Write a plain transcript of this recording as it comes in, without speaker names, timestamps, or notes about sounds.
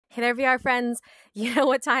Hey there, VR friends. You know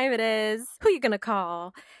what time it is. Who you gonna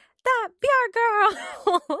call? That VR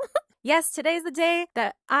girl! Yes, today's the day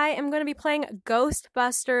that I am going to be playing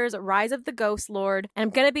Ghostbusters Rise of the Ghost Lord, and I'm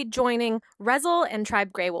going to be joining Rezel and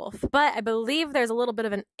Tribe Grey Wolf. But I believe there's a little bit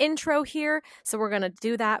of an intro here, so we're going to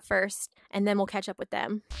do that first, and then we'll catch up with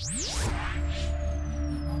them.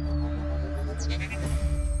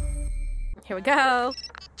 Here we go.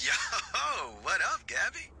 Yo, what up,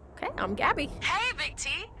 Gabby? Okay, I'm Gabby. Hey, Big T.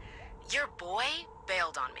 Your boy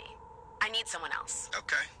bailed on me. I need someone else.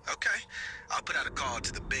 Okay. I'll put out a call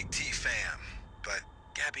to the Big T fam. But,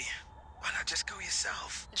 Gabby, why not just go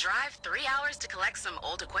yourself? Drive 3 hours to collect some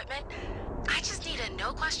old equipment? I just need a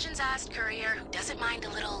no-questions-asked courier who doesn't mind a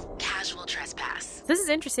little casual trespass. This is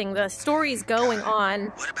interesting. The story's going on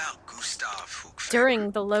What about Gustav Hookfeld?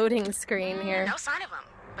 during the loading screen here. No sign of him.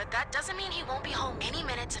 But that doesn't mean he won't be home any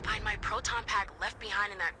minute to find my Proton Pack left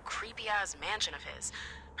behind in that creepy-ass mansion of his.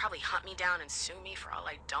 Probably hunt me down and sue me for all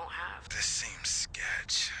I don't have. This seems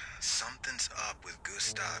sketch. Something's up with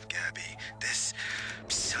Gustav, Gabby. This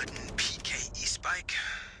sudden PKE spike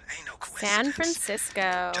ain't no coincidence. San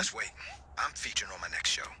Francisco. Just wait. I'm featuring on my next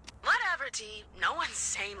show. Whatever, T. No one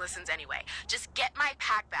sane listens anyway. Just get my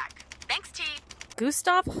pack back. Thanks, T.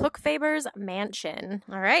 Gustav Hookfaber's mansion.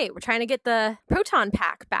 All right, we're trying to get the Proton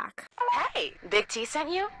Pack back. Hey, Big T sent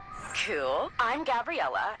you? Cool. I'm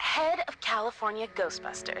Gabriella, head of California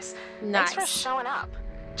Ghostbusters. Nice. Thanks for showing up.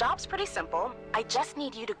 Job's pretty simple. I just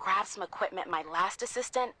need you to grab some equipment my last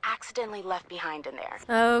assistant accidentally left behind in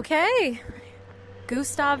there. Okay.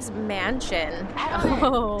 Gustav's mansion. Head on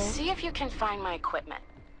Oh. in. See if you can find my equipment.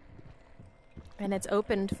 And it's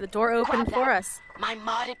opened, the door opened Grab for that. us. My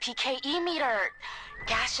modded PKE meter.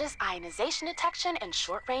 Gaseous ionization detection and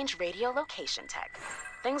short-range radio location tech.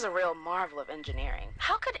 Thing's a real marvel of engineering.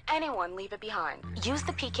 How could anyone leave it behind? Use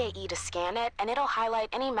the PKE to scan it, and it'll highlight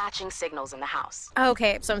any matching signals in the house.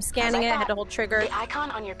 Okay, so I'm scanning As I it, I had thought, to hold trigger. The icon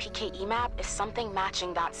on your PKE map is something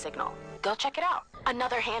matching that signal. Go check it out.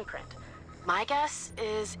 Another handprint. My guess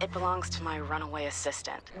is it belongs to my runaway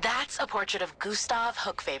assistant. That's a portrait of Gustav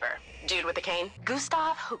Hookfaber. Dude with the cane.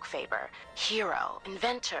 Gustav Hookfaber. Hero,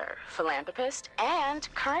 inventor, philanthropist, and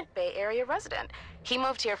current Bay Area resident. He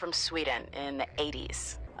moved here from Sweden in the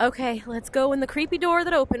 80s. Okay, let's go in the creepy door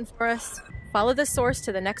that opened for us. Follow the source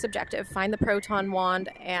to the next objective. Find the proton wand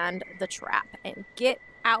and the trap and get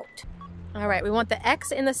out. All right, we want the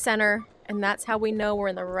X in the center, and that's how we know we're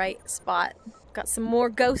in the right spot. Got some more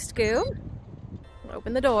ghost goo.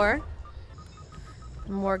 Open the door.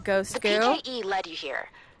 More ghost The goo. PKE led you here.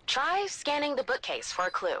 Try scanning the bookcase for a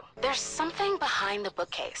clue. There's something behind the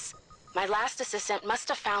bookcase. My last assistant must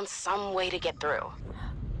have found some way to get through.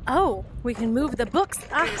 Oh, we can move the books.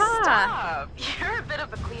 Aha! Stop! You're a bit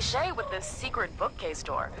of a cliche with this secret bookcase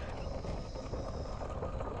door.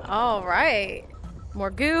 All right.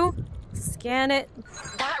 More goo. Scan it.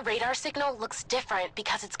 That radar signal looks different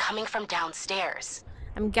because it's coming from downstairs.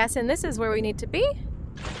 I'm guessing this is where we need to be.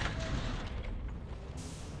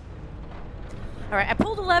 All right, I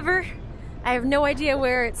pulled a lever. I have no idea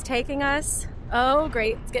where it's taking us. Oh,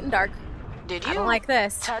 great. It's getting dark. Did you I don't like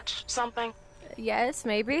this. touch something? Yes,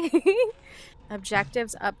 maybe.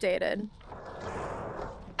 Objectives updated.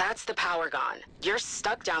 That's the power gone. You're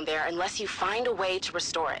stuck down there unless you find a way to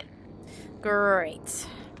restore it. Great.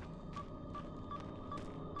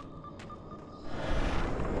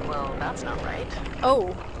 Well, that's not right.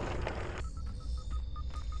 Oh.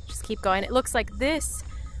 Just keep going. It looks like this.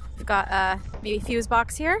 We've got maybe a fuse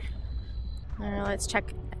box here. Let's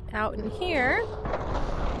check out in here.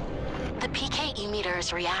 The PKE meter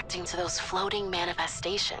is reacting to those floating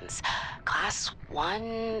manifestations. Class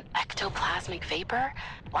 1 ectoplasmic vapor?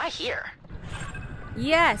 Why here?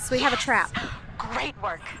 Yes, we have a trap. Great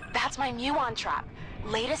work. That's my muon trap.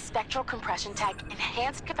 Latest spectral compression tech,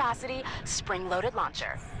 enhanced capacity, spring-loaded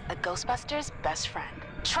launcher. A Ghostbuster's best friend.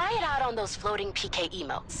 Try it out on those floating PKE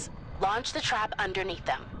motes. Launch the trap underneath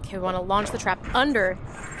them. Okay, we want to launch the trap under.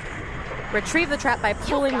 Retrieve the trap by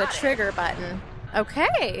pulling the trigger button.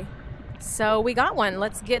 Okay. So we got one.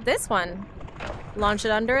 Let's get this one. Launch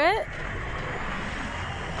it under it.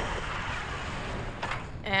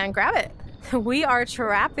 And grab it. We are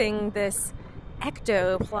trapping this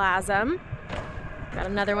ectoplasm. Got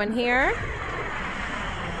another one here.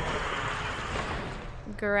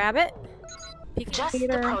 Grab it. Just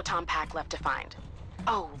the Proton Pack left to find.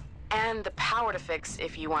 Oh, and the power to fix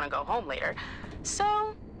if you want to go home later.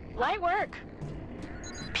 So, light work.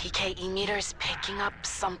 PKE meter's picking up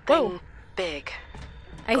something big.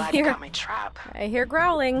 Glad you got my trap. I hear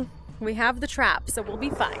growling. We have the trap, so we'll be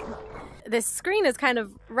fine. This screen is kind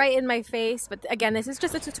of right in my face, but again, this is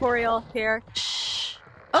just a tutorial here. Shh.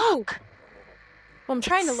 Oh! Look. Well, I'm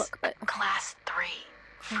trying to look, but... Class 3.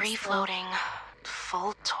 Free floating.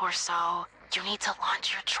 Full torso. You need to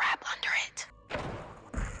launch your trap under it.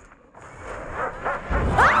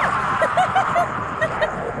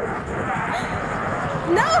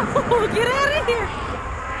 No! Get out of here!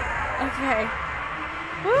 Okay.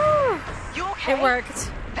 Woo! You okay? It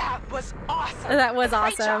worked. That was awesome. That was Great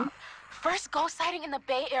awesome. job. First ghost sighting in the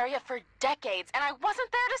Bay Area for decades, and I wasn't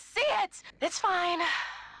there to see it. It's fine.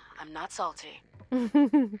 I'm not salty.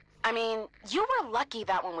 I mean, you were lucky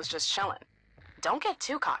that one was just chilling. Don't get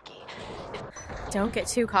too cocky. Don't get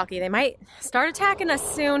too cocky. They might start attacking us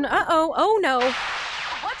soon. Uh-oh. Oh, no.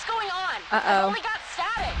 What's going on? Uh-oh. I only got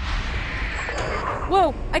static.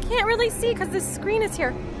 Whoa. I can't really see because the screen is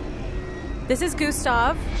here. This is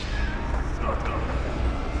Gustav.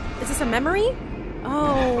 Is this a memory?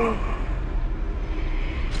 Oh.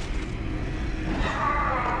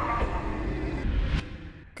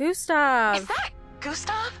 Gustav. Is that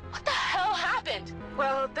Gustav? What the hell happened?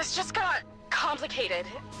 Well, this just got complicated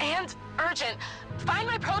and urgent. Find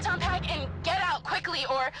my Proton Pack and get out quickly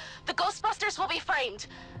or the Ghostbusters will be framed.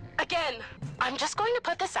 Again, I'm just going to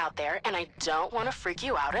put this out there, and I don't want to freak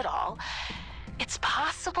you out at all. It's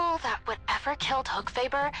possible that whatever killed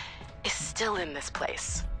Hookfaber is still in this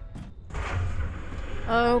place.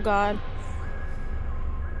 Oh, God.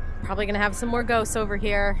 Probably gonna have some more ghosts over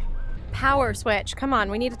here. Power switch. Come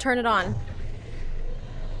on, we need to turn it on.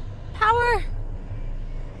 Power!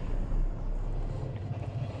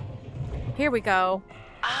 Here we go.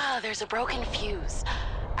 Ah, there's a broken fuse.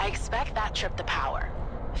 I expect that tripped the power.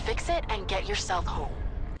 Fix it and get yourself home.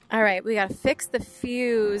 All right, we gotta fix the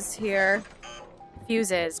fuse here.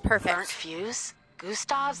 Fuses, Burnt perfect. fuse?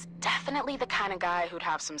 Gustav's definitely the kind of guy who'd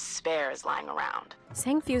have some spares lying around.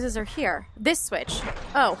 Saying fuses are here. This switch.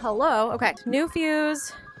 Oh, hello. Okay, new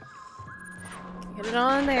fuse. Get it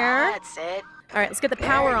on there. That's it. All right, let's get the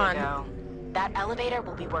power There you on. go. That elevator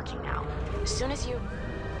will be working now. As soon as you...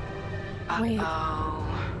 Wait.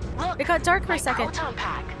 Uh-oh. Look, It got dark for my a second. Proton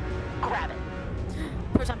Pack. Grab it.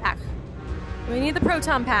 Proton Pack. We need the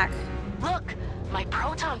Proton Pack. Look, my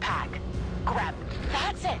Proton Pack. Grab it.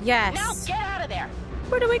 That's it. Yes. Now get out of there.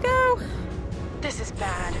 Where do we go? This is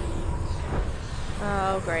bad.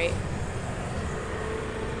 Oh, great.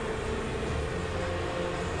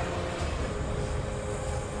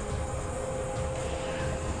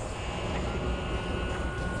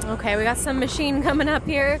 Okay, we got some machine coming up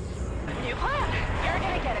here. New plan. You're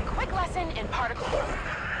gonna get a quick lesson in particle.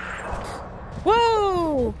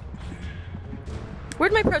 Whoa!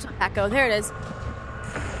 Where'd my Proton Pack go? There it is.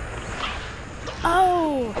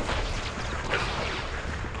 Oh!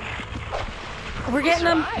 We're getting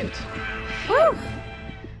them. Survived. Woo!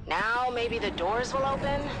 Now maybe the doors will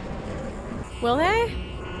open. Will they?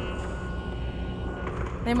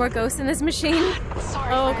 Any more ghosts in this machine?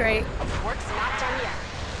 Sorry. Oh, friend. great. Work's not done yet.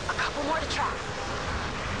 A couple more to trap.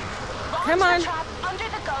 Launch Come on. the trap under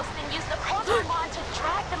the ghost and use the proton wand to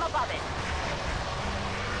drag them above it.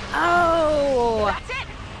 Oh! That's it.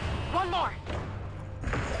 One more.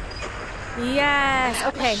 Yes.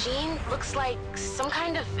 That Okay. machine looks like some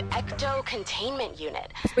kind of ecto containment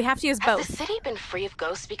unit. We have to use Has both. the city been free of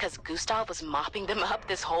ghosts because Gustav was mopping them up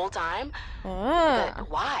this whole time? Ah. But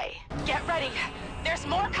why? Get ready. There's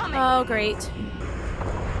more coming. Oh, great.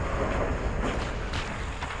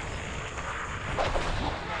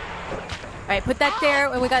 All right, put that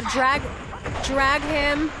there, and we got to drag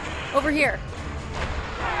him over here.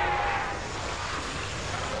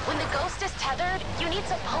 When the ghost is tethered, you need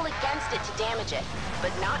to pull against it to damage it,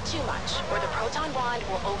 but not too much, or the proton wand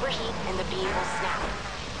will overheat and the beam will snap.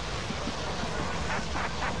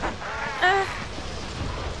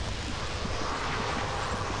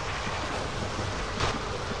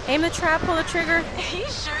 Aim the trap, pull the trigger. You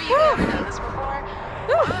sure you've Woo! never done this before?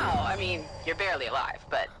 Woo! Wow, I mean, you're barely alive,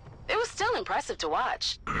 but it was still impressive to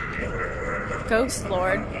watch. Ghost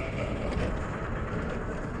Lord.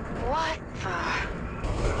 What the...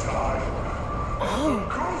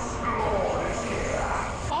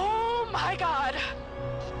 Oh my god!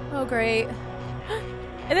 Oh, great.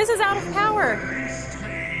 And this is out of power.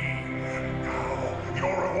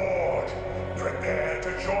 Your reward. Prepare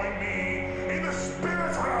to join me in the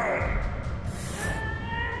spirit realm.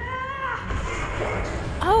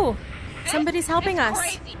 Oh, somebody's helping us.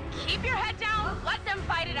 Crazy. Keep your head down. Let them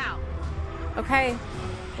fight it out. Okay,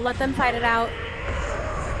 we'll let them fight it out.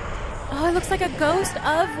 Oh, it looks like a ghost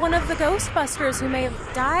of one of the Ghostbusters who may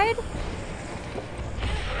have died.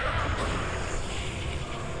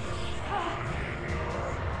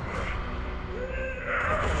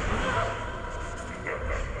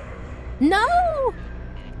 No!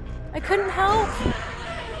 I couldn't help.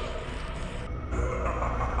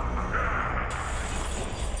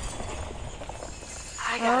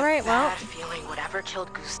 right, well. Bad feeling whatever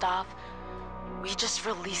killed Gustav, we just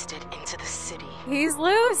released it into the city. He's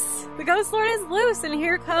loose. The Ghost Lord is loose, and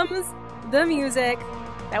here comes the music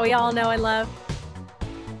that we all know and love.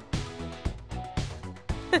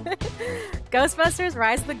 Ghostbusters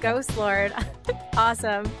Rise of the Ghost Lord.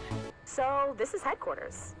 Awesome. So this is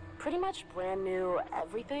headquarters. Pretty much brand new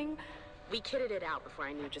everything. We kitted it out before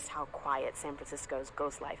I knew just how quiet San Francisco's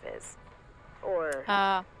ghost life is. Or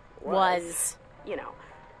was. You know,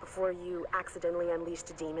 before you accidentally unleashed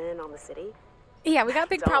a demon on the city. Yeah, we got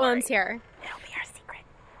big problems here. It'll be our secret.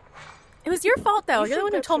 It was your fault, though. You're the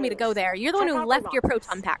one who told me to go there. You're the one who left your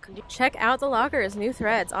Proton Pack. Check out the lockers. New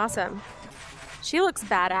threads. Awesome. She looks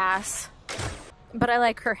badass. But I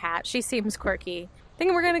like her hat. She seems quirky. I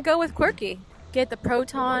think we're going to go with quirky. Get the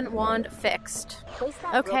proton wand fixed.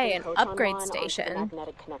 Okay, an upgrade station.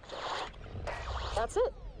 That's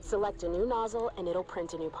it. Select a new nozzle and it'll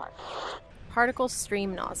print a new part. Particle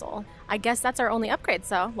stream nozzle. I guess that's our only upgrade,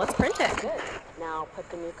 so let's print it. Good. Now put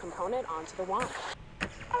the new component onto the wand.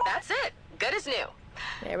 That's it. Good as new.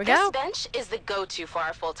 There we go. This bench is the go-to for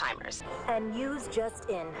our full-timers. And news just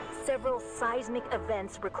in. Several seismic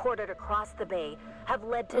events recorded across the bay have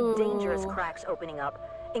led to dangerous cracks opening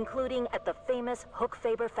up, including at the famous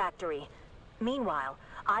Hook-Faber factory. Meanwhile,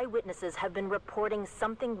 eyewitnesses have been reporting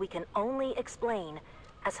something we can only explain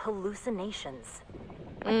as hallucinations.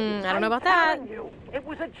 I don't know about that. It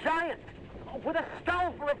was a giant with a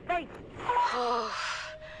skull for a face.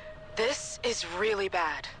 This is really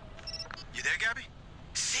bad. You there, Gabby?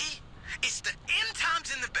 See? It's the end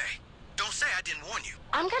times in the bay. Don't say I didn't warn you.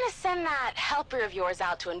 I'm gonna send that helper of yours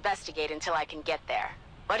out to investigate until I can get there.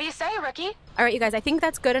 What do you say, Rookie? All right, you guys, I think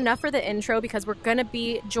that's good enough for the intro because we're going to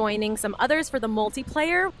be joining some others for the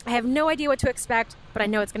multiplayer. I have no idea what to expect, but I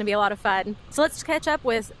know it's going to be a lot of fun. So let's catch up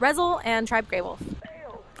with Rezel and Tribe Grey Wolf.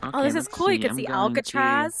 Okay, This is cool. You can see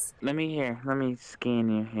Alcatraz. Let me scan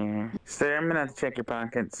you here. Sir, I'm gonna have to check your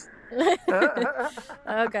pockets.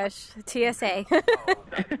 Oh gosh, TSA.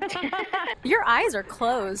 Your eyes are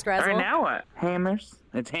closed, Rezel. Alright, now what? Hammers.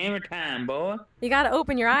 It's hammer time, boy. You gotta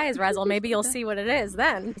open your eyes, Rezel. Maybe you'll see what it is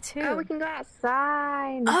then. Too. Oh, we can go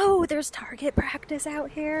outside. Oh, there's target practice out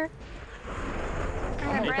here.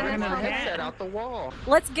 Headset out the wall.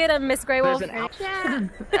 Let's get him, Miss Grey Wolf.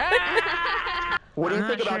 What do you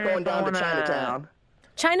think about going down to Chinatown?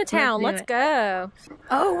 Chinatown, let's go.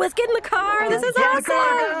 Oh, let's get in the car. This is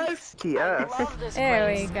awesome. Yes.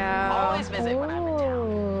 There we go. Always visit when I'm in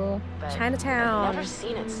town. But Chinatown. I've never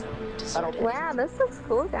seen it so deserted. Wow, this looks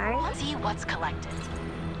cool, guys. Let's see what's collected.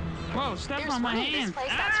 Whoa, step There's on my one in this hand. place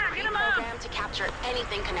that's reprogrammed to capture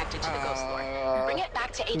anything connected to the Ghost Lord. Bring it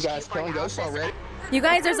back to HQ You guys for killing ghosts analysis. already? You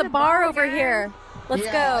guys, there's a bar over here. Let's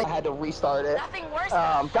I go. had to restart it. Nothing worse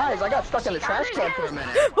Guys, I got stuck in the trash can for a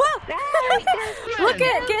minute. Whoa! Look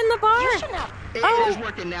it, get in the bar. It is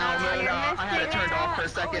working now, man. I had it turned off for a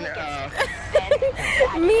second.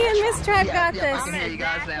 Me and Miss Tribe got I this. can hear you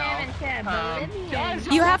guys now. Guys,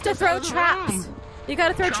 You have to throw traps. You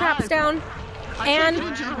gotta throw traps down and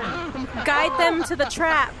guide them to the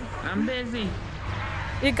trap. I'm busy.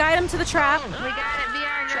 You guide them to the trap. We got it,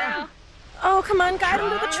 VR girl. Oh, come on, guide him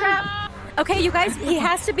to the trap. Okay, you guys, he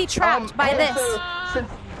has to be trapped by this.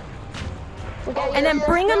 And then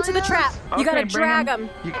bring him to the trap. You gotta drag him.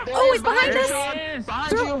 Oh, he's behind us.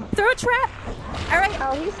 Throw a trap. All right.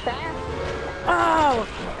 Oh, he's fast. Oh,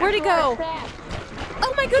 where'd he go?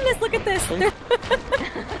 Oh my goodness, look at this.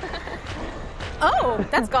 Oh,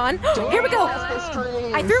 that's gone. Here we go.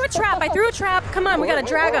 I threw a trap. Come on, we gotta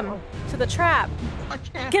drag him to the trap.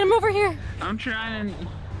 Get him over here. I'm trying.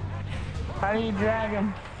 How do you drag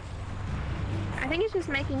him? I think it's just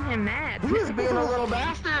making him mad. He's being a little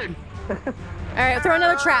bastard. All right, throw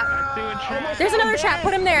another trap. There's another trap.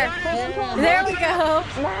 Put him there. There we go.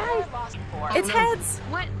 Nice. It's heads.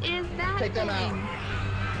 What is that Take them thing?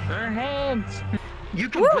 out. They're heads. You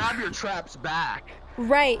can grab your traps back.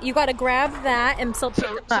 Right, you gotta grab that and still pick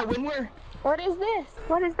them So up. when we're... What is this?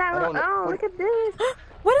 What is that? don't know. Oh, look at this.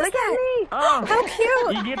 What is Look that? at me. Oh, How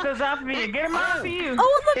cute. You get those off of you. Get them off of you.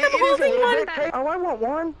 Oh, look, I'm holding one. Oh, I want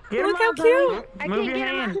one. Get 'em Look how off of cute. you. I Move can't your get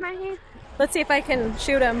him hand. off my hand. Let's see if I can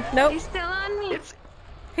shoot him. Nope. He's still on me.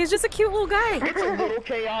 He's just a cute little guy. It's a little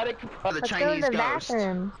chaotic. The Let's Chinese go to the ghost.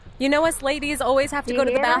 bathroom. You know us ladies always have to You go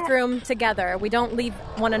to the hear that? bathroom together. We don't leave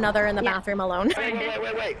one another in the bathroom alone.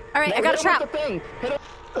 Wait. All right, I got a Hit him trap. with the thing. Hit him.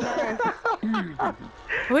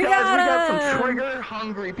 We Guys, we got got some him. trigger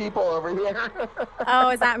hungry people over here. Oh,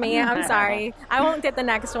 is that me? I'm sorry. I won't get the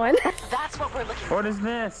next one. That's what we're looking for. What is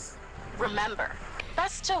this? Remember,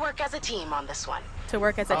 best to work as a team on this one. to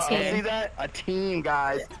work as a team. See that? A team,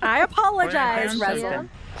 guys. I apologize, Where Rezel.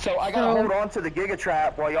 So I gotta hold on to the Giga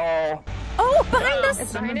Trap while y'all. Oh, behind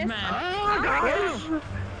us! Behind us. Oh,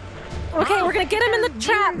 gosh. Okay, we're gonna get him in the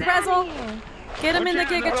trap, Rezel. Get him in the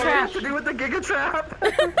Giga What do I Trap. have to do with the Giga Trap?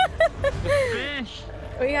 Fish.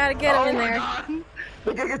 We gotta get him in my there. God.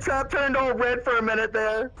 The Giga Trap turned all red for a minute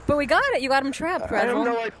there. But we got it. You got him trapped, I don't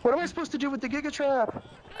know, Rezel. like, what am I supposed to do with the Giga Trap?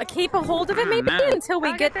 Keep a hold of it maybe No. until we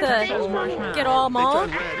get get the the get all them They all.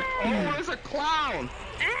 turned red. Oh, there's a clown.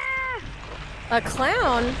 A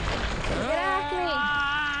clown. Get off me. Okay,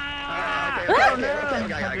 Ah! I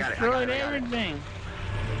got it. Destroyed everything.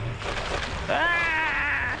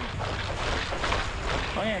 Ah!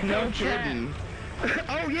 Oh yeah, No go trap. kidding.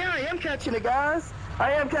 Oh yeah, I am catching it, guys.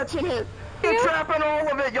 I am catching it. You're trapping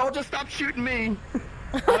all of it. Y'all just stop shooting me.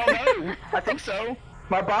 I don't know. I think so.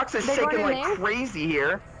 My box is They shaking going in like there? crazy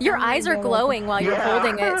here. Your eyes are glowing while you're Yeah.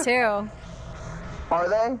 holding it too. Are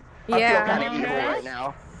they? I Yeah. feel kind of evil right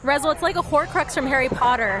now. Rezel, it's like a Horcrux from Harry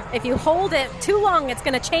Potter. If you hold it too long, it's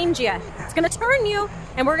gonna change you. It's gonna turn you,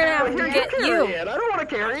 and we're gonna have Here, to you get carry you. it. I don't want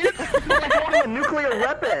to carry it. It's like holding a nuclear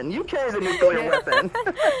weapon. You carry the nuclear weapon.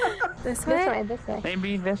 This This way? way, this way.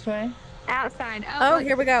 Maybe this way. Outside. Oh,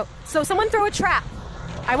 here we go. So someone throw a trap.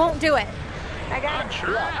 I won't do it. I got it.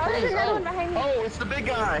 Trap. Oh, there's another one behind me. Oh, it's the big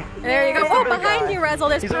guy. There you go. It's Oh, the big behind guy. you, Rezel.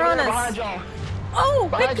 There's He's over there piranhas. behind y'all. Oh,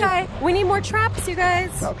 big Behind you. guy. We need more traps, you guys.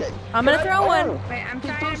 Okay. I'm gonna throw one. Wait, I'm He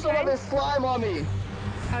trying. threw I'm some of trying. his slime on me.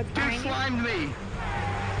 Oh, it's Dude behind you. slimed me.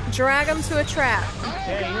 Drag him to a trap.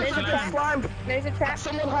 Hey, There's you're a big slime. There's a trap.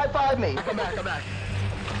 Someone high five me. Come back.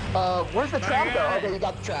 Where's the trap though? Okay, you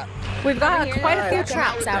got the trap. We've got Over here. quite a few Alright,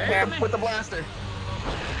 traps out here. With the blaster.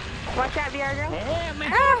 Watch out, VR girl. Yeah,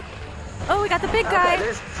 man. Ah! Oh, we got the big Okay, guy.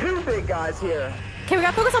 there's two big guys here. Okay, we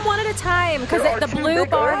gotta focus on one at a time because There are the two blue big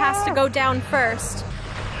bar guys. has to go down first.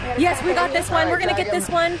 Yes, we got this one. We're gonna get this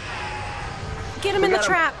one. Get him in the Got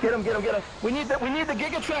him. trap. Get him. We need the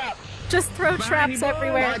Giga Trap. Just throw traps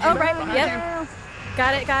everywhere. Behind Oh, you. right. Behind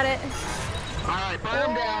Yep. Got it. Alright, burn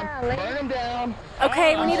him down. Burn him down.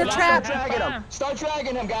 Okay, we need a trap. Start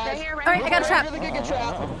dragging him, guys. Right here, right All right, I got a trap. The Giga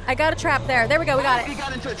Trap. I got a trap there. There we go. We got He it.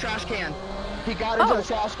 got into a trash can. He got into Oh. a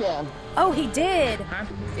trash can. Oh, he did.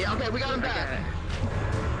 Yeah, okay, we got him back.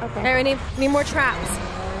 There, we need more traps.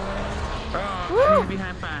 Oh, Woo. I need to be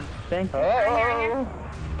high five. Thank you. Oh.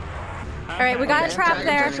 All right, we got a trap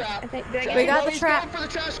there. I think, did I get We it? got the He's trap. going for the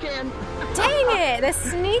trash can. Dang it! The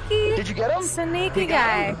sneaky, Did you get him? sneaky You got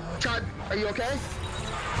guy. him? Chad, are you okay?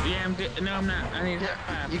 Yeah, no, I'm not. I need Yeah.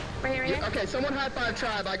 high five. You, Right here, right here. okay, someone high five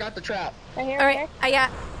Tribe. I got the trap. Right here, All right right, here.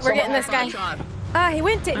 we're getting this Someone guy. high five Ah, he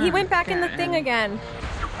went back in the thing again.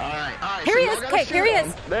 Tribe. All right. Here so he y'all is. gotta Okay, shoot here he him.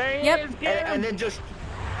 is. There he Yep. is. Get him. And then just.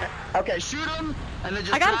 Okay, shoot him, and then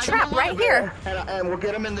just. I got a drag him trap little right bit, here. And we'll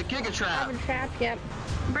get him in the Giga Trap. Open trap, yep.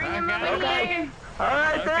 Bring him Okay. over Okay. here. All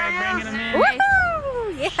right, Okay, there he bringing is. him in. Woohoo!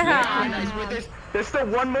 Very Yeah. nice. But there's still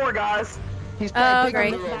one more, guys. He's Oh, playing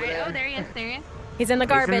great. Peekaboo over there. Oh, there he is, there he is. He's in the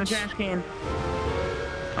It's in the garbage. trash can.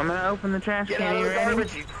 I'm gonna open the trash Get can. out of You the ready?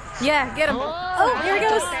 garbage. you- Yeah, get him. Oh, here he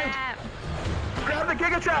goes. Trap. Grab the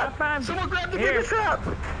Giga Trap. Five. Someone grab the Here. Giga Trap.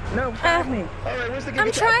 No, five me. All right, where's the Giga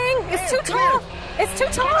I'm Trap? trying. It's too tall. It's too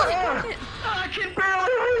tall. I can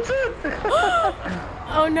barely reach it.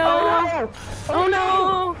 Oh no. Oh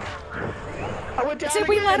no. I went down Did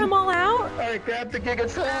we let again. them all out? All right, grab the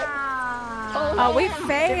Giga Trap. Oh, we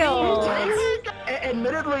failed.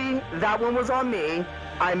 Admittedly, that one was on me.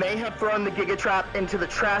 I may have thrown the Giga Trap into the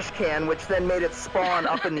trash can, which then made it spawn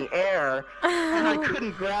up in the air, and I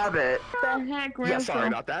couldn't grab it. What the heck, Yeah, sorry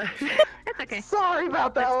about that. That's okay. Sorry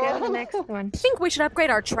about that Let's go to the one. next one. I think we should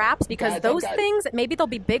upgrade our traps because Guys, those okay. things, maybe they'll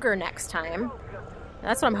be bigger next time.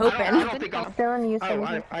 That's what I'm I hoping. don't think I'll... Dylan, you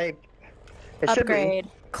said It should be. Upgrade.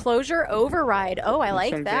 Closure override. Oh, I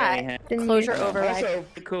like Something I that. had. Didn't Closure use- override. Also,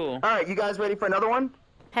 Cool. all right, you guys ready for another one?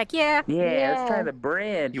 Heck yeah. Yeah, let's try Yeah. the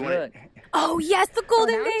bridge. You want Look. Oh, yes, the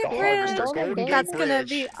Golden now Gate it's The Bridge. Harvester Golden Gate That's gonna Bridge.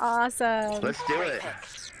 be awesome. Let's do it.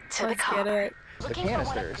 To the Let's car. get it. Looking for one of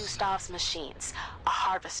canisters. Gustav's machines, a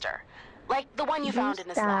harvester, like the one you found in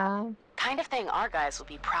his lab. Kind of thing our guys would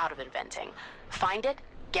be proud of inventing. Find it,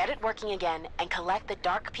 get it working again, and collect the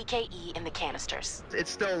dark PKE in the canisters. It's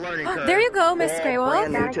still a learning curve. There you go, Miss We're Grey all Wolf.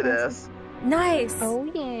 brand new to this. Nice. Oh,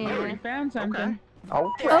 Oh, yeah. we found something. Oh,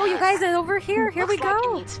 Oh, you guys are over here. Here we Looks like it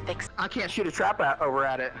go. needs fixed. I can't shoot a trap over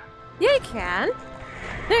at it. Yeah, you can.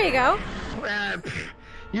 There you go. Pff,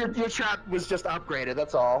 your trap was just upgraded,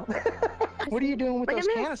 that's all. What are you doing with Look those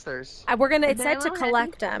at this. canisters? We're gonna. It They said to all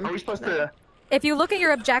collect Are them. we supposed to... If you look at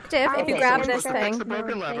your objective, if you Okay, grab so we're this supposed to fix thing, the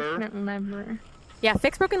broken lever. Replacement lever. yeah,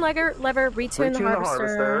 fix broken lever, retune the Retune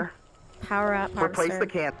harvester, power up Replace harvester. the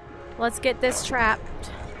can. Let's get this trapped.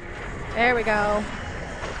 There we go.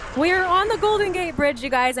 We're on the Golden Gate Bridge, you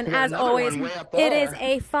guys, and as always, it is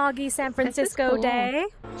a foggy San Francisco day.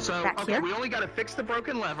 So, Back okay, here. we only got to fix the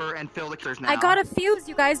broken lever and fill the cars now. I got a fuse,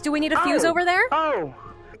 you guys. Do we need a fuse over there? Oh!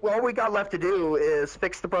 Well, all we got left to do is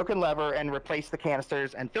fix the broken lever and replace the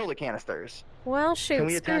canisters and fill the canisters. Well, Can shoot,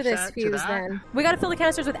 we screw attach this that to fuse that? then. We gotta fill the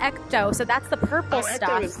canisters with Ecto, so that's the purple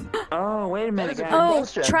stuff. Oh, wait a minute, guys.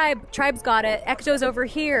 Oh, Tribe's got it. Ecto's over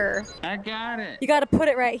here. I got it. You gotta put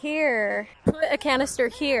it right here. Put a canister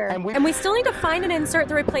here. And we still need to find and insert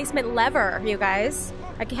the replacement lever, you guys.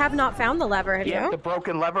 I have not found the lever, have you? The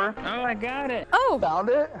broken lever. Oh, I got it. Oh! Found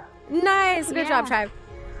it? Nice! Good job, Tribe.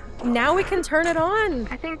 Now we can turn it on.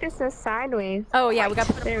 I think this is sideways. Oh, yeah, we got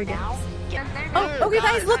to put it. There we go. Oh, okay,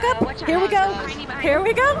 guys, look up. Here we go. Here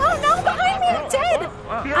we go. Oh, no, behind me. I'm dead.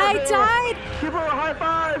 I died. Give her a high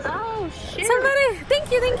five. Oh, shoot. Somebody.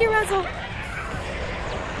 Thank you, Russell.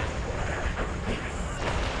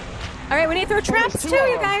 All right, we need to throw traps too,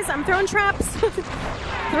 you guys. I'm throwing traps.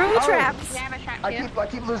 Throwing traps. Yeah, I have a trap too. I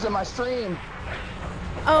keep losing my stream.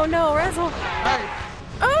 Oh, no, Russell. Hey.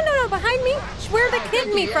 Oh, no, behind me. Where'd the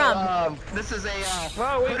kid me from? This is a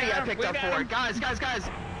hoodie I picked up for it. Guys.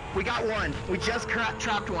 We got one. We just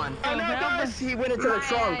trapped one. Oh, no, guys. He went into the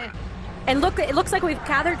trunk. And look, it looks like we've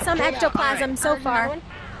gathered some ectoplasm so far.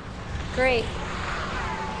 Great.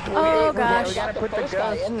 Oh, gosh. We gotta put the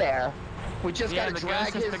guy in there. We just gotta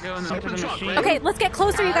drag his... Open the machine. Okay, let's get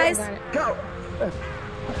closer, you guys. Go.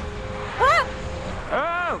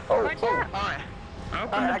 Ah! Oh! All right.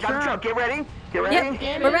 Open I the got the trunk. truck. Get ready. Get ready.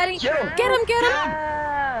 Yep, we're ready. Get him. Get him, get him.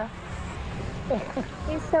 Ah.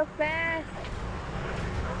 He's so fast.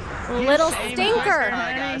 Little All stinker.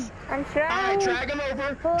 right, guys. I'm All trying. right, drag him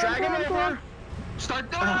over. Drag him over. Start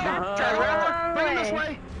doing it. Drag him over. Bring him this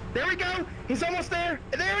way. There we go. He's almost there.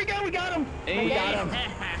 There we go. We got him. We got him.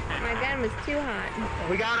 My gun was too hot.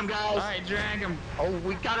 We got him, guys. All right, drag him. Oh,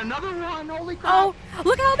 we got another one. Holy crap. Oh,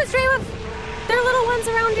 look how Miss Rayla. There are little ones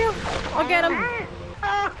around you. I'll get them.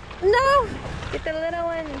 No. Get the little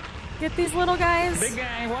one. Get these little guys. Big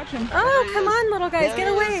guy, watch him. Oh, come on, little guys. Get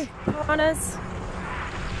away. Piranhas.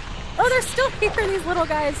 Oh, they're still here, these little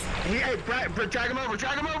guys. Hey, drag him over.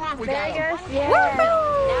 Drag him over. We There got he him. goes. Yeah.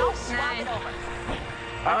 Woohoo! Swap it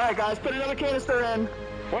over. All right, guys. Put another canister in.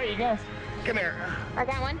 Wait, you guys. Come here. I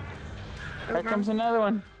got one. Here comes another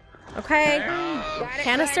one. Okay. Got it.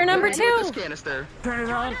 Canister number This 2. canister. Turn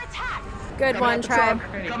it on. Good Coming one, out the Tribe.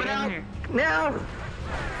 trunk. Ready, Coming get in out. here. Now.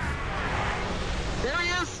 There he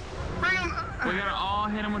is. Bring him. We gotta all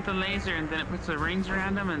hit him with the laser, and then it puts the rings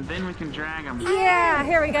around him, and then we can drag him. Yeah,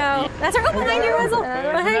 here we go. That's our. Oh, behind you, Russell.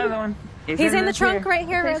 There's Behind another you. one. He's in the this trunk here. right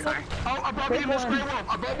here, Russell. Oh, above you, Miss Grey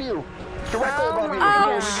Wolf. Above you. Directly above you. Oh,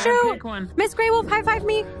 gotta shoot. pick one. Miss Grey Wolf, high five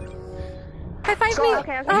me. High five me.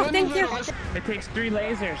 Okay. Oh, thank you. It takes 3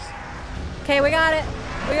 lasers. Okay, we got it.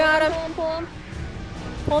 We got him. Pull him.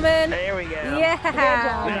 Pull him in. There we go. Yeah.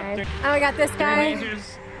 Now, 3 Oh, we got this guy. lasers.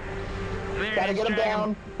 There Gotta it is, get him drag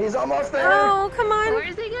down. He's almost there. Oh, come on.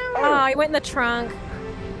 Where's he going? Oh, he went in the trunk.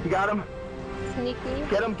 You got him. Sneaky.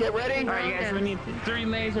 Get him. Get ready. All right, you guys, we need 3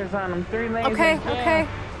 lasers on him. 3 lasers. Okay, yeah. okay.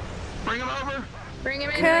 Bring him over. Bring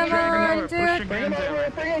him in. Come on, Push dude. your Bring him guns over.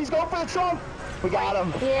 over. Bring him. He's going for the trunk. We got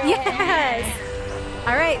him. Yeah. Yes.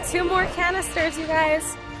 All right, 2 more canisters, you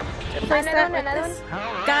guys. Replace that with another this. one.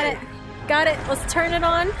 All right. Got it. Got it. Let's turn it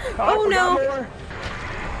on. Oh, we got no. more.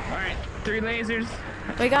 All right, 3 lasers.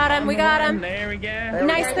 We got him. We got him. There we go.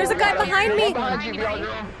 Nice. There's a guy behind me. Behind you,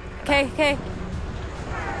 girl. Okay, okay.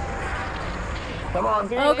 Come on.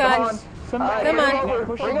 Oh, God. Somebody Come on. Over.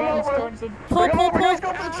 push Bring your him guns over. towards the... Pull, Bring him pull, over. pull. Let's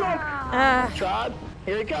go for the trunk. Trod.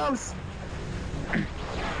 Here he comes.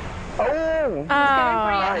 Oh. All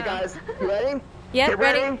right, Oh. guys. You ready? Yep, Get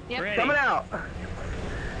ready. ready. Ready. Coming out.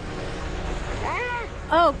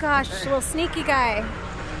 Oh, gosh. Little sneaky guy.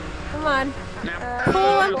 Come on. Now,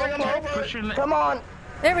 Pull him. Bring him over. push your... Come on.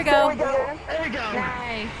 There we There we go. go. There we go.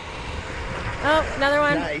 Nice. Oh, another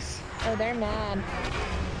one. Nice. Oh, they're mad.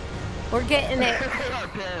 We're getting it. They are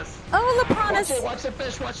pissed. Oh, Watch Lapranas. it. Watch the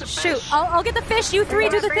fish. Watch the fish. Shoot. I'll get the fish. You 3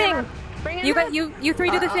 do the thing. Bring him You up. got you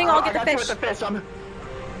 3 do the thing. I'll get the I got you fish. with the fish.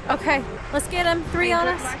 Okay. Let's get him. 3 on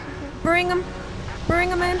us. Bring him. Bring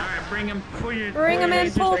him in. All right, bring him. Pull your... Bring him in.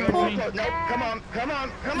 lasers Pull, towards pull. me. No, come on. Come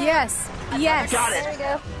on. Come on. Yes. Yes. Got There it. we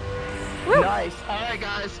go. Woo. Nice. All right,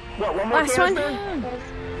 guys. What? One more Last one. canister?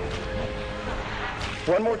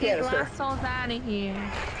 One more canister. Last souls out of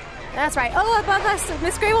here. That's right. Oh, above us.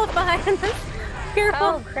 Miss Grey Wolf behind us. Careful.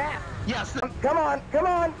 Oh, crap. Yes. Come on. Come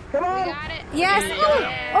on. Come on. We got it. Yes.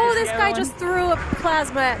 Yeah. Oh, this guy just threw a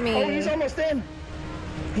plasma at Oh, he's me. almost in.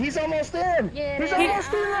 He's almost in. Yeah. He's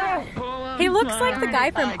almost in now. Pull He looks like the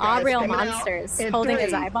guy from Alright, guys, Real coming out Monsters, in holding 3,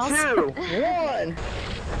 his eyeballs. 2, 1.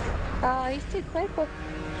 Oh, he's too quick with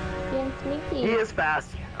being sneaky. He is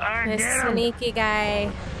fast. This sneaky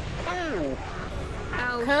guy. Oh.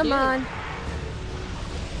 Oh, Come shoot. on.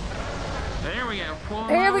 There we go. Pull him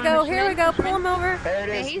Here we over. go. Here we go. Pull him over. There it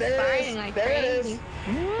Yeah, is. he's There it fighting is. like There it crazy.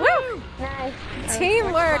 is. Woo! Nice.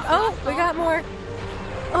 Teamwork. Oh, we got more.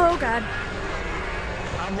 Oh, God.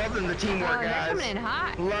 I'm loving the Oh, teamwork, they're guys. coming in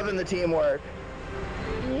hot. Loving the teamwork.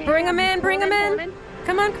 Yeah. Bring him in. Bring him Pull in.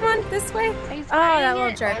 Come on. Come on. This way. He's Oh, that fighting little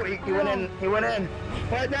it. jerk. Oh, he went in. He went in.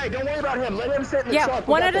 But no, don't worry about him. Let him sit in the Yeah, truck.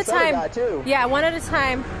 We one got at a this other guy, time. too. Yeah, one at a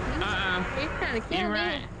time. He's trying to kill You're me.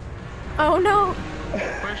 right. Oh, no.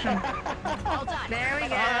 Push him. Well done. There we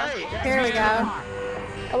go. All right. Here we go.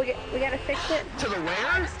 Oh, we gotta fix it. To the where?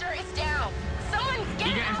 Harvester is down. Someone's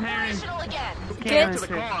getting guys heard? operational again. Get To the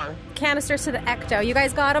car. canisters to the ecto. You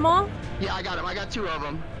guys got them all? Yeah, I got him. I got 2 of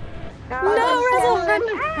them. No, Rezzle,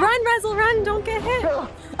 run. Run, Rezzle, run. Don't get hit.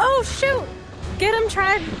 Oh, shoot. Get him,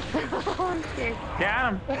 tribe.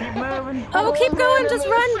 Got him. Keep moving. Oh, keep going. Just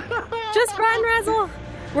run. Just run, Rezzle.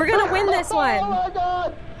 We're going to win this Oh one. my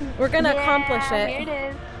God. We're going to accomplish Here it. it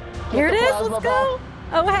is. Here it the is. plasma Let's go.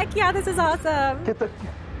 Oh, heck yeah. This is awesome. Get the.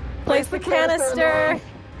 Place the canister.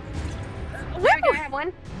 Woo! Do I have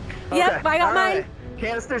one? Yep, Okay, I got all mine. right.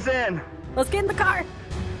 Canister's in. Let's get in the car.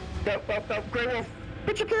 Go, Grey Wolf.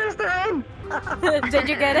 Put your canister in. Did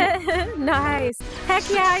you get it? Nice. Heck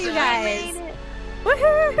yeah, you I guys. made it.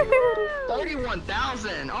 Woohoo!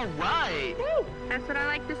 31,000. All right. That's what I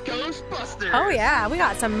like to see. Ghostbusters. Oh yeah, we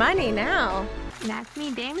got some money now. That's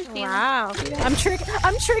me, damage dealer. Wow. I'm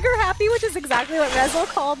trigger happy, which is exactly what Rezzle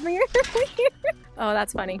called me earlier. Oh,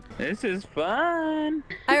 that's funny. This is fun.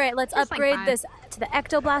 All right, let's Just like upgrade fun. this to the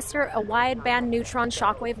Ectoblaster, a wideband neutron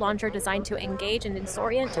shockwave launcher designed to engage and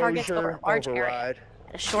disorient targets over a large area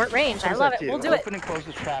at a short range. I love it. We'll do it. Open and close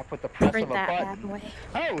the trap with the press Print of a that bad button. boy.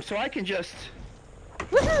 Oh, so I can just.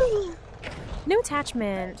 Woohoo! New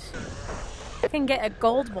attachment. I can get a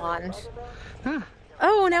gold wand.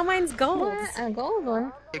 Oh, now mine's gold. What? A gold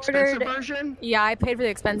one. Expensive Ordered- version? Yeah, I paid for the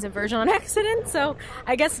expensive version on accident, so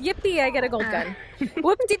I guess yippee, I get a gold gun.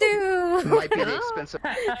 Whoop-de-doo! Might be the expensive.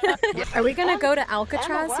 Are we gonna go to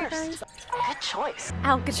Alcatraz, And you the worst. guys? Good choice.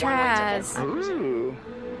 Alcatraz. Ooh.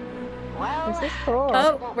 Well, This is cool.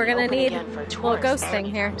 Oh, we're gonna open need again for a little tourists ghost thing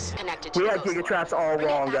here. connected to We the had ghost Giga lord. Traps all Bring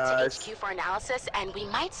it wrong, back guys. to HQ for analysis, and we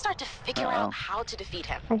might start to figure out how to defeat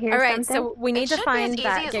him. I hear All right, something. so we need It to should find be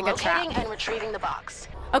as that easy as Giga Trap. locating and retrieving the box.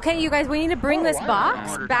 Okay, you guys, we need to bring this Oh, I box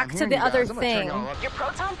harder back time to the hearing you other guys. I'm gonna turn thing. y'all up. Your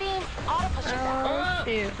proton beam ought to push it down. Oh,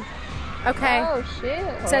 shoot. Okay. Oh, shoot.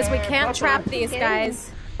 It says we can't trap these Get in.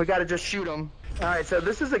 guys. We gotta just shoot them. Alright, so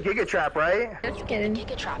this is a Giga Trap, right? Let's get in.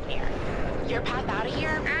 Giga Trap near. Your path out of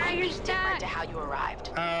here might you're be stuck. different to how you arrived.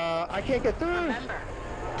 I can't get through. Remember,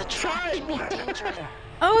 the trap can be dangerous.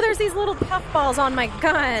 Oh, there's these little puffballs on my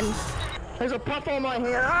gun. There's a puff on my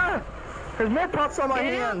hand. Ah! There's more puffs on my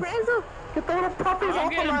hands. Get the little puppies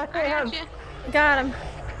off of my I hands. got you. Got him.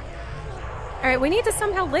 All right, we need to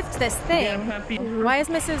somehow lift this thing. Puppy. Why is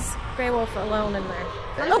Mrs. Grey Wolf alone in there?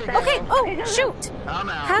 There Oh, we go. okay. Oh, shoot. I'm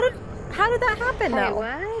out. How did that happen Wait, though?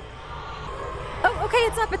 what? Oh, okay,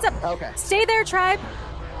 it's up. It's up. Okay. Stay there, tribe.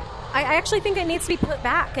 I actually think it needs to be put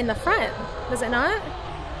back in the front. Does it not?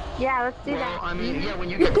 Yeah, let's do Well, that. I mean, yeah, when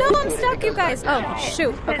you get No, close I'm to it, stuck, it you goes guys. back Oh, down.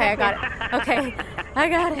 shoot. Okay, I got it. Okay, I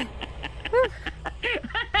got it.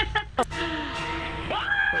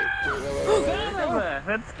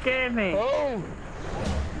 That scared me. Oh!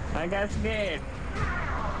 I got scared.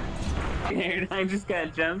 Dude, I just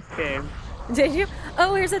got jump scared. Did you?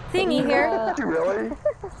 Oh, here's a thingy here. Really?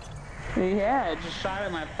 Yeah, it just shot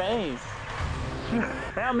at my face.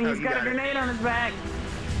 Help me, he's you got a got it. grenade on his back.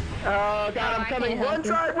 Got him I coming. can't help Run, you.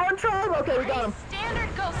 tribe, run, tribe. Okay, we got him. Standard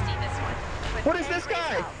ghosty this one. But What is very this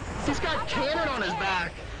guy? great He's got cannon on his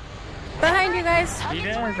back. Behind you guys. He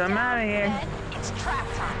does, I'm out of here. Then it's trap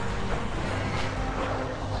time.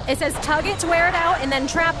 It says tug it to wear it out and then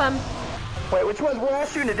trap them. Wait, which ones? We're all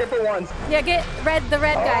shooting at different ones. Yeah, get the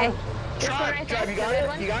red guy. Tribe, right tribe, there, you got the red it?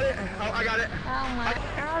 one? You got it? Oh, I got it. Oh, my.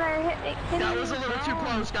 Oh, they're hitting That was a little too me.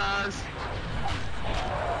 close, guys.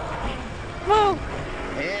 Whoa.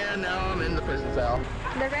 And now I'm in the prison cell.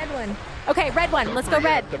 The red one. Okay, red one. Let's go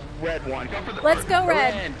red. The red one. Go for the Let's go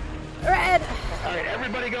red. Red. All right,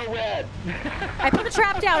 everybody go red. I put a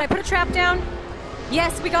trap down. I put a trap down.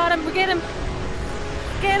 Yes, we got him. We get him.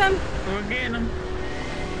 Get him. We're getting him.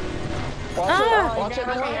 Watch Ah. it. Watch it.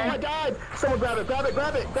 Oh, I died. Someone grab it. Grab it.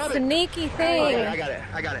 Grab it. Grab it. Sneaky Okay, thing. I got it.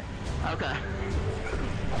 I got it. Okay.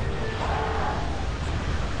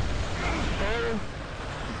 Oh.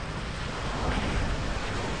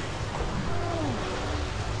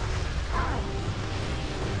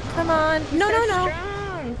 Come on. No, no, no.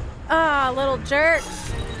 Strong. Ah, little jerk.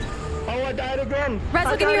 Oh, I died again.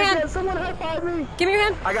 Rezo, give me your hand. Someone high five me. Give me your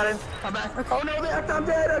hand. I got it. I'm back. Okay. Oh no, I'm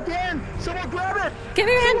dead again. Someone grab it. Give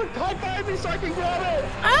me your hand. Someone high five me so I can grab it.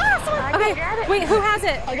 Ah, someone. I can Okay, grab it. wait, who has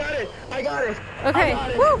it? I got it. I got it. Okay. I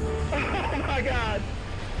got it. Woo. Oh my god.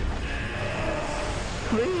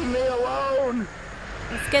 Leave me alone.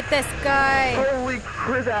 Let's get this guy. Holy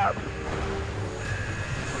crap.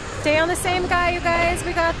 Stay on the same guy, you guys.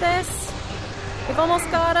 We got this. We've almost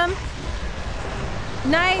got him.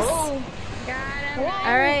 Nice. Oh, Got him.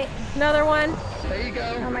 All right, another one. there you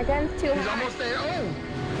go. Oh, my gun's too He's hot. almost there. Oh,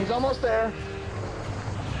 he's almost there.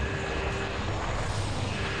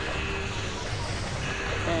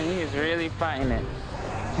 Man, he is really fighting it.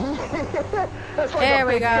 That's like There a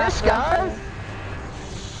we big go. fish, guys.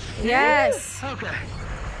 Yes. Okay.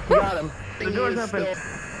 You got him. The door's open.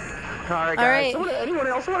 Alright, guys. All right. Anyone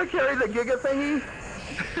else want to carry the Giga thingy?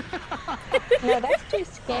 No, that's too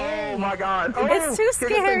scary. Oh my god. Oh, It's too Giga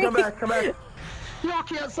thing, scary. Come back, come back. Y'all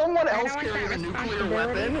can't someone else don't want carry that the nuclear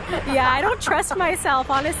responsibility. weapon? Yeah, I don't trust myself,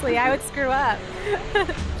 honestly. I would screw up.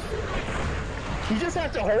 You just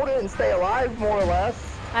have to hold it and stay alive, more or less.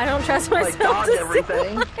 I don't trust Like myself dodge to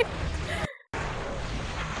everything.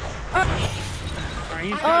 Are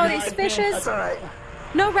you Oh, these fishes. That's alright.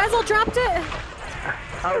 No, Rezel dropped it.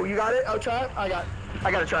 Oh, you got it? Oh, trap? I got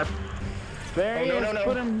a trap. There he Oh, is. no, no.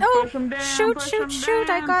 Put him, Oh, push him down. shoot, push shoot, him shoot.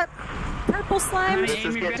 I down. got purple slime. This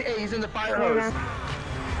is good. Hey, he's in the fire hose.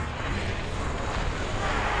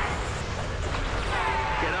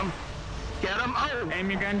 Get him. Get him. Oh.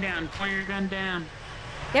 Aim your gun down. Point your gun down.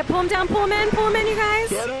 Yeah, pull him down, pull him in, you guys.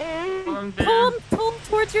 Get him. Pull him down. Pull him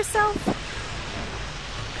towards yourself.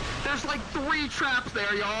 There's like 3 traps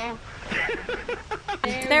there, y'all.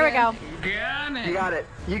 There we go. Got it. You got it.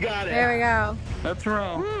 You got it. There we go. Let's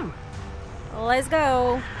roll. Let's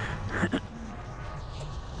go.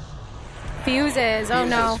 Fuses. Oh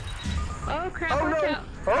no. Oh, crap. Oh Watch no. out.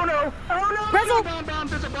 Oh no. Oh no. Rezel. Bomb.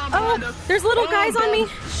 There's a bomb behind Oh, us. there's little Oh, guys I'm on me.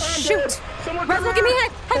 dead. I'm Shoot. dead. Someone Rezel, give me a high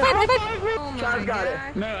five, high five. Oh, my Trav got it.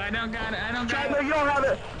 gosh. No, I don't got it. I don't Trav, got no, it. you don't have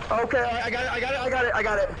it. Okay, I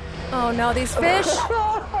got it. Oh no, these fish.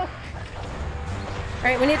 All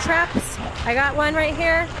right, we need traps. I got one right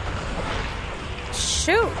here.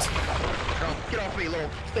 Shoot. Oh, get off me, little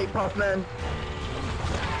State Puff man.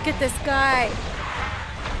 Get this guy.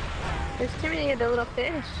 There's too many of the little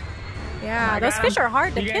fish. Yeah, I those got fish him. are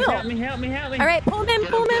hard to You guys kill. help me, help me, help me. All right, pull him in,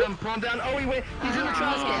 pull him Get in. him, pull him down. Oh, he went. He's in the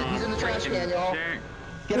trash can. He's in the trash can, y'all. Sure.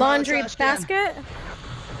 Get him out of the Laundry trash can. basket.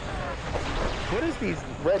 What is these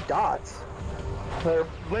red dots? They're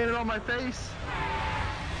landing on my face.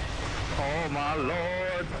 Oh my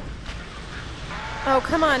lord. Oh,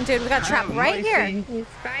 come on, dude. We got a trap Have right here. mercy. He's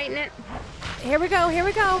fighting it. Here we go, here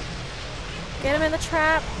we go. Get him in the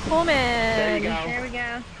trap. Pull him There in. you go. There we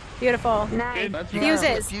go. Beautiful. Nice. Let's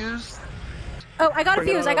Fuses. Fuse. Oh, I got a Bring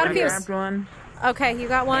it fuse. on I got a over here. fuse. Grabbed one. Okay, you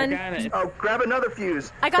got I one. got it. Oh, grab another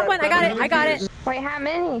fuse. I got one. I got it. I got it. Wait, how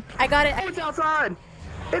many? I got it. Oh, it's outside.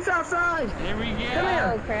 It's outside. Here we go. Come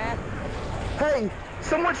here. Oh, crap. Hey,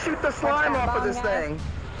 someone shoot the slime that off of this bomb guy. thing.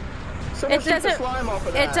 Someone It shoot the doesn't. slime off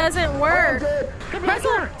of that. It doesn't Oh, I'm work. dead. Come back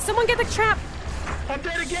Rezel, here. someone get the trap. I'm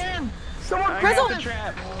dead again. Someone I grab got Rezel. the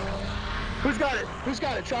trap. Who's got it? Who's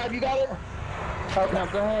got it? Tribe, you got it? Okay. No,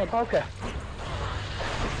 go ahead. Okay.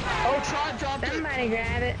 Oh, Tribe dropped it. Somebody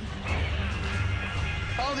grab it.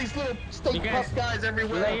 All these little State You guys- Puff guys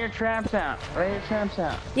everywhere. Lay your traps out. Lay your traps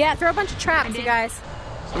out. Yeah, throw a bunch of traps, you guys.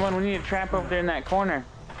 Someone, we need a trap over there in that corner.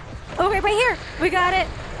 Okay, right here. We got it.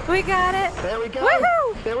 We got it. There we go.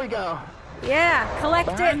 Woohoo! There we go. Yeah, collect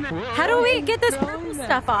it. Behind the- How do we get this Whoa. purple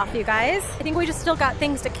stuff off, you guys? I think we just still got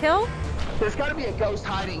things to kill. There's got to be a ghost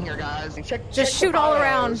hiding here, guys. Check. Just check shoot the all photos.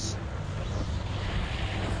 around.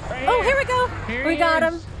 Right Oh, here we go. Here We he got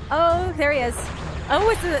is. him. Oh, there he is. Oh,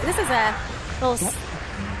 this is a little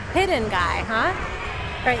hidden guy, huh?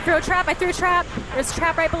 All right, throw a trap. I threw a trap. There's a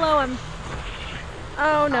trap right below him.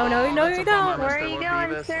 Oh, no, no, Oh, no, that's you a bummer. don't. Where are Mr. you Beavis.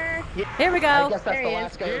 going, sir? Here we go. I guess that's There the he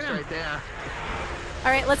last is. ghost Yeah. right there.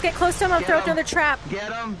 All right, let's get close to him. I'll Get throw him. another trap.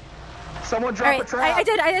 Get him. Someone All drop right, a trap. I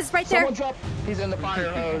did. It's right there. Someone drop. He's in the fire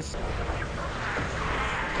hose.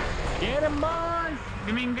 Get him, boys.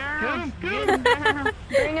 Give me girls. Get Get him down.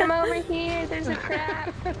 Bring him over here. There's a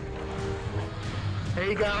trap. There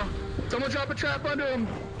you go. Someone drop a trap under him.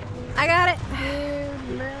 I got it.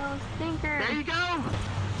 You little stinker. There you go.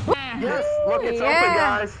 Yes, look, it's open, Yeah.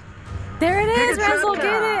 guys. There it is, Get a Rezel. trap.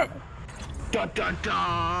 Get it. Dun dun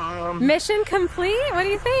dun. Mission complete. What do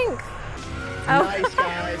you think? Oh, Nice,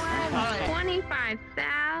 guys. All right.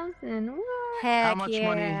 25,000. What? heck How much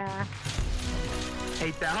money? yeah.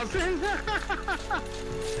 8,000?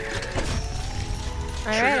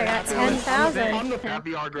 Alright, I got 10,000. I'm the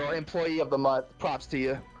VR girl, employee of the month. Props to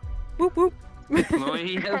you. Whoop whoop.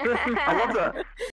 Employee. I love the